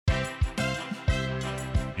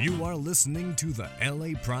You are listening to the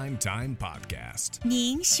LA Prime Time Podcast.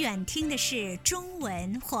 您选听的是中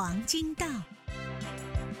文黄金道。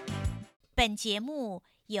本节目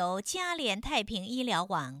由嘉联太平医疗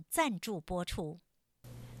网赞助播出。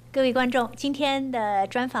各位观众，今天的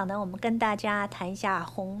专访呢，我们跟大家谈一下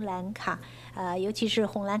红蓝卡，尤其是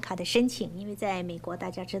红蓝卡的申请。因为在美国，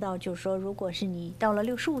大家知道，就是说，如果是你到了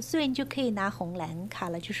65岁，你就可以拿红蓝卡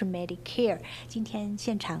了，就是 Medicare。今天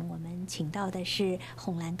现场我们请到的是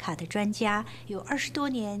红蓝卡的专家，有20多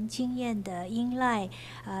年经验的英赖，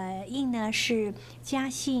英呢是嘉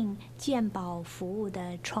信健保服务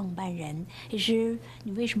的创办人，也是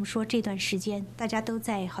你为什么说这段时间大家都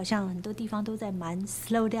在，好像很多地方都在蛮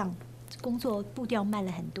slow down。工作步调慢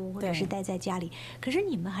了很多，或者是待在家里，可是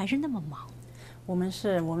你们还是那么忙。我们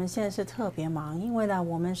现在是特别忙，因为呢，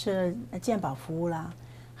我们是健保服务啦，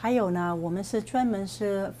还有呢，我们是专门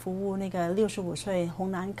是服务那个65岁红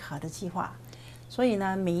蓝卡的计划，所以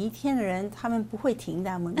呢，每一天的人他们不会停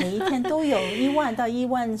的，每一天都有1万到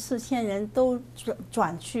14000人都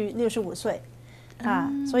转去65岁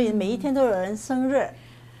啊，所以每一天都有人生日。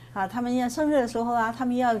他们要生日的时候啊，他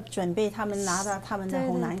们要准备他们拿到他们的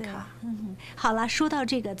红蓝卡。好了，说到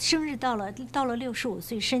这个生日到了65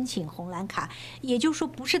岁申请红蓝卡，也就是说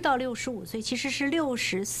不是到65岁，其实是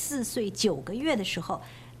64岁9个月的时候，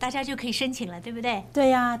大家就可以申请了，对不对？对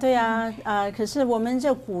呀，可是我们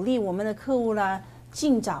就鼓励我们的客户呢，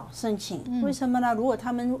尽早申请。为什么呢？如果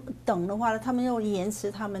他们等的话，他们又延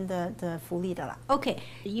迟他们的福利的了。OK，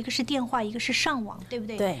 一个是电话，一个是上网，对不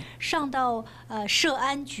对？对。上到社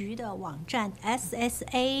安局的网站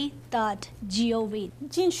ssa.gov。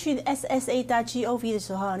进去 ssa.gov 的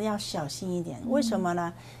时候，你要小心一点。为什么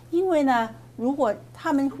呢？因为呢，如果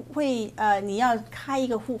他们会你要开一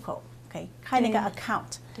个户口。开那个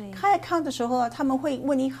account， 开 account 的时候，他们会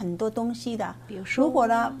问你很多东西的。比如说，如果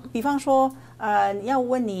呢，比方说，要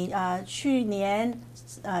问你去年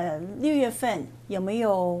6月份有没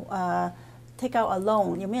有take out a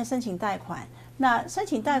loan， 有没有申请贷款？那申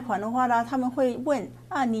请贷款的话呢，他们会问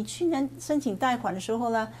你去年申请贷款的时候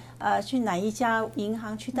呢，去哪一家银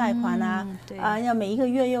行去贷款啊？要每一个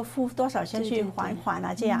月要付多少钱去还款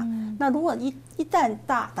啊？这样。那如果一旦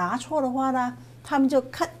答错的话呢，他们就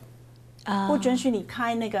不准许你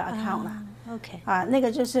开那个 account 了。OK。那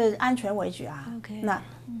个就是安全为主啊。OK。那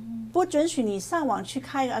不准许你上网去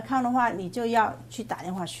开个 account 的话，你就要去打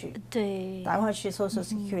电话去。对。打电话去 Social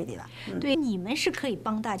Security 了。对，你们是可以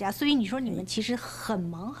帮大家，所以你说你们其实很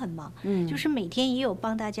忙很忙。就是每天也有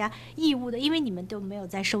帮大家义务的，因为你们都没有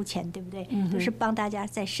在收钱，对不对？就是帮大家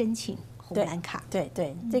在申请红蓝卡。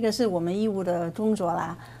对，这个是我们义务的工作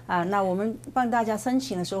啦。那我们帮大家申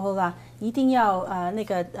请的时候呢，一定要那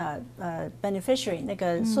个beneficiary 那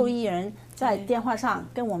个受益人在电话上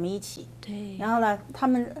跟我们一起。对。然后呢，他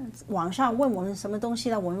们网上问我们什么东西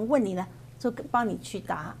呢？我们问你呢，就帮你去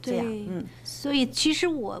答。这样。所以其实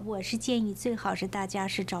我是建议，最好是大家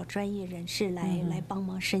是找专业人士来帮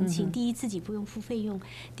忙申请。第一，自己不用付费用；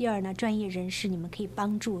第二呢，专业人士你们可以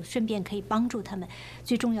帮助，顺便可以帮助他们。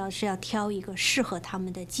最重要的是要挑一个适合他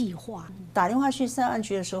们的计划。打电话去社安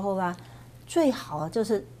局的时候呢，最好就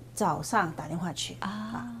是早上打电话去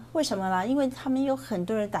为什么呢？因为他们有很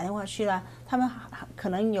多人打电话去了，他们可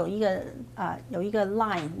能有一个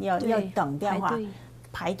line 要等电话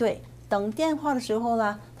排队。等电话的时候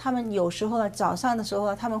呢，他们有时候呢早上的时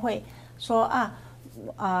候他们会说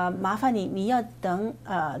麻烦你要等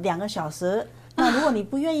2个小时。那如果你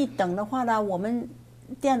不愿意等的话呢，我们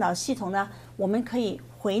电脑系统呢，我们可以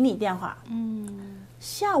回你电话。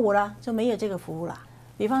下午呢就没有这个服务了。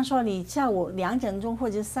比方说你下午2点钟或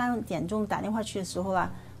者3点钟打电话去的时候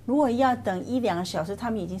啊，如果要等1-2个小时，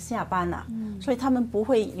他们已经下班了，所以他们不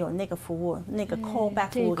会有那个服务，那个 callback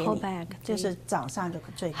服务给你，就是早上就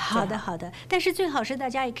最好。好的。但是最好是大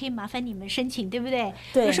家也可以麻烦你们申请，对不对？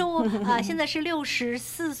对。比如说我现在是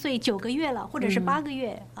64岁9个月了，或者是8个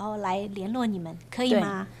月，然后来联络你们，可以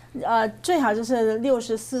吗？最好就是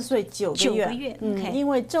64岁9个月。9个月。因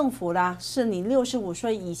为政府呢是你65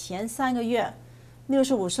岁以前3个月。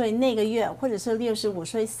65岁那个月，或者是65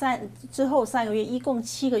岁之后3个月，一共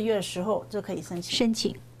7个月的时候就可以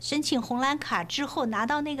申请红蓝卡之后，拿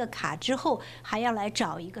到那个卡之后，还要来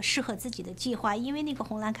找一个适合自己的计划，因为那个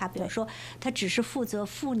红蓝卡，比如说它只是负责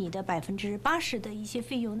付你的80%的一些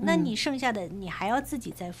费用，那你剩下的你还要自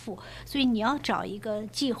己再付，所以你要找一个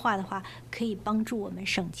计划的话，可以帮助我们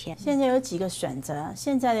省钱。现在有几个选择，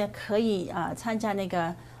现在呢可以参加那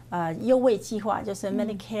个优惠计划，就是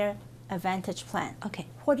Medicare Advantage Plan，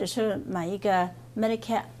 或者是买一个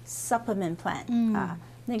Medicare Supplement Plan，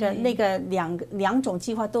那个两种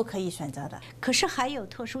计划都可以选择的。可是还有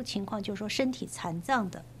特殊情况，就是说身体残障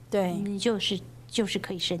的，对，你就是就是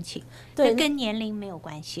可以申请，对，跟年龄没有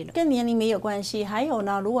关系了。跟年龄没有关系。还有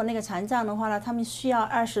呢，如果那个残障的话呢，他们需要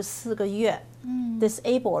24个月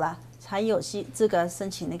，disable 了。才有资格申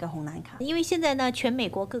请那个红蓝卡，因为现在呢，全美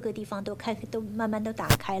国各个地方都慢慢都打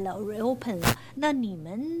开了 ，reopen 了。那你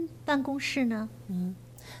们办公室呢？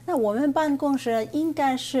那我们办公室应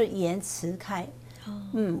该是延迟开。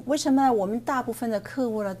为什么呢？我们大部分的客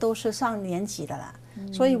户呢都是上年级的啦，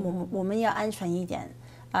所以我们要安全一点。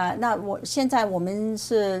那现在我们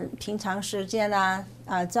是平常时间啦，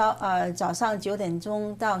早上9点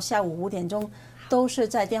钟到下午5点钟。都是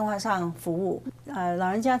在电话上服务，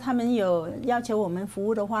老人家他们有要求我们服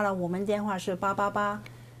务的话呢，我们电话是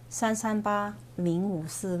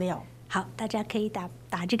888-338-0546。好，大家可以打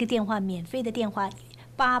这个电话，免费的电话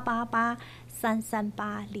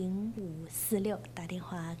888-338-0546，打电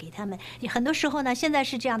话给他们。很多时候呢，现在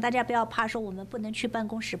是这样，大家不要怕说我们不能去办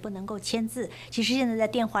公室，不能够签字。其实现在在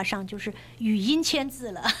电话上就是语音签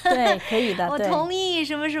字了。对，可以的。我同意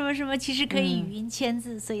什么什么什么，其实可以语音签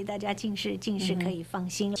字，所以大家尽是可以放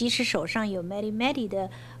心。即使手上有 Medi 的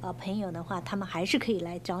朋友的话，他们还是可以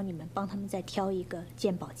来找你们，帮他们再挑一个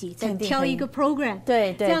健保剂，再挑一个 program。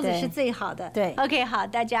对，这样子是最好的。对 ，OK， 好，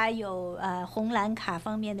大家有红蓝卡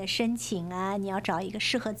方面的申请啊。你要找一个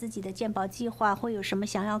适合自己的健保计划，或有什么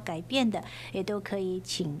想要改变的，也都可以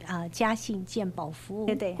请嘉信健保服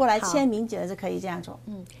务对过来签名，觉得是可以这样做。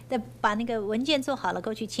再把那个文件做好了，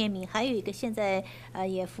过去签名。还有一个现在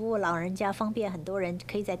也服务老人家，方便很多人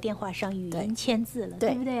可以在电话上语音签字了，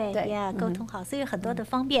对不对？对呀，沟通好，所以很多的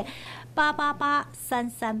方便。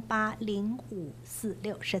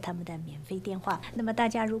888-338-0546是他们的免费电话。那么大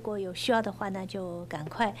家如果有需要的话呢，就赶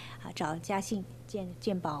快找嘉信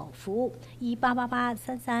健保服务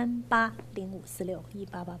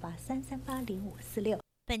188-338-0546，188-338-0546。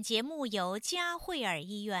本节目由嘉惠尔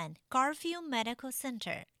医院 Garfield Medical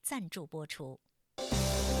Center 赞助播出。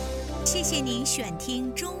谢谢您选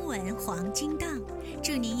听中文黄金档，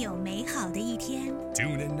祝您有美好的一天。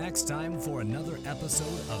Tune in next time for another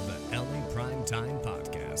episode of the LA Primetime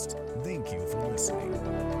Podcast.